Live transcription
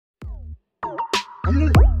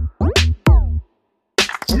Welcome.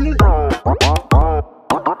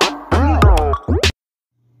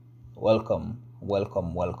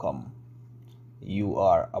 You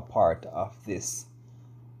are a part of this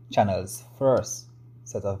channel's first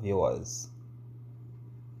set of viewers.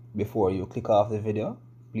 Before you click off the video,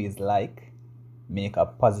 please like, make a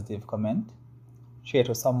positive comment, share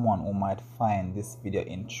to someone who might find this video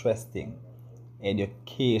interesting,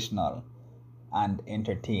 educational, and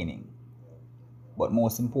entertaining. But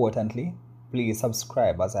most importantly, please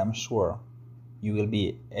subscribe, as I'm sure you will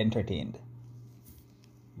be entertained.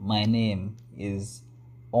 My name is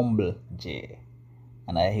Humble J,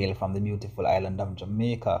 and I hail from the beautiful island of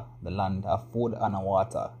Jamaica, the land of food and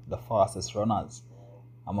water, the fastest runners,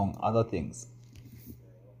 among other things.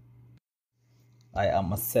 I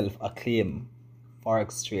am a self-acclaimed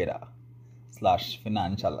Forex trader /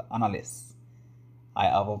 financial analyst. I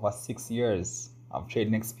have over 6 years of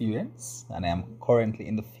trading experience, and I am currently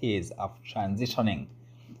in the phase of transitioning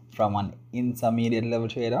from an intermediate level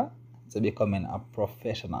trader to becoming a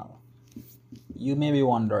professional. You may be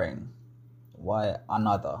wondering, why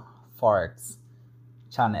another Forex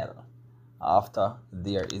channel after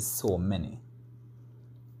there is so many?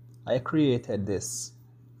 I created this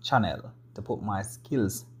channel to put my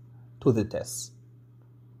skills to the test.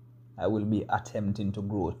 I will be attempting to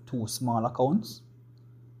grow 2 small accounts,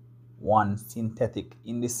 one synthetic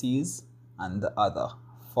indices and the other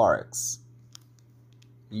Forex.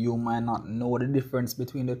 You might not know the difference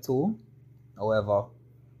between the two. However,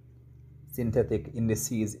 synthetic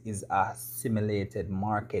indices is a simulated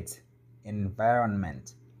market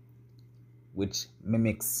environment which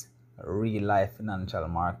mimics real-life financial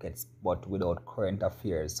markets but without current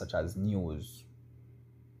affairs such as news,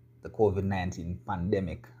 the COVID-19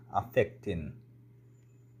 pandemic affecting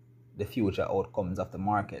the future outcomes of the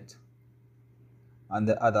market. On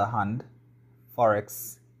the other hand,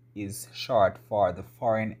 Forex is short for the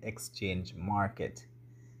foreign exchange market,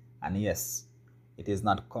 and yes, it is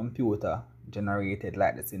not computer generated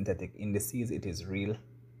like the synthetic indices. It is real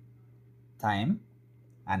time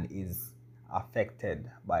and is affected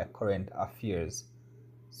by current affairs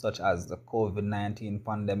such as the COVID-19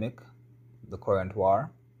 pandemic, the current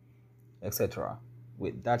war, etc.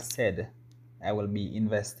 With that said, I will be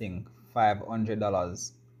investing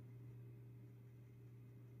 $500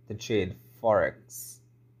 to trade Forex.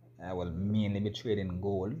 I will mainly be trading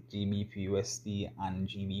gold, GBP USD, and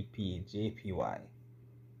GBP JPY.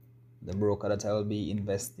 The broker that I will be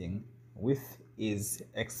investing with is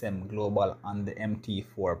XM Global on the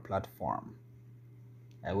MT4 platform.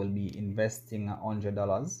 I will be investing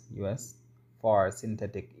 $100 US for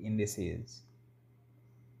synthetic indices.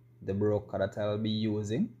 The broker that I will be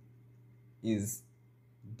using is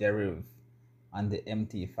Deriv on the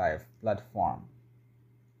MT5 platform.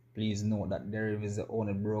 Please note that Deriv is the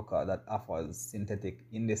only broker that offers synthetic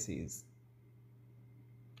indices.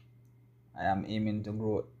 I am aiming to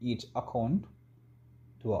grow each account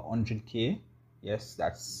to 100k. Yes,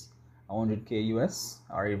 that's 100k US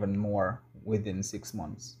or even more within 6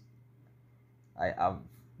 months. I have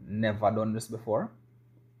never done this before,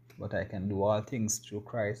 but I can do all things through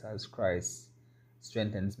Christ as Christ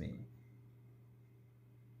strengthens me.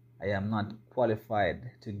 I am not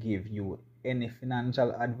qualified to give you any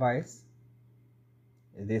financial advice.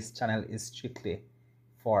 This channel is strictly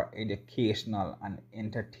for educational and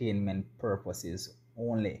entertainment purposes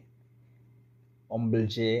only. Humble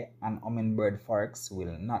J and Hummingbird Forex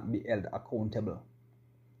will not be held accountable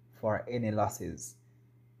for any losses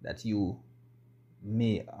that you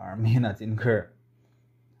may or may not incur.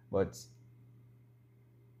 But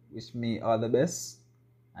wish me all the best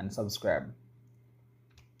and subscribe.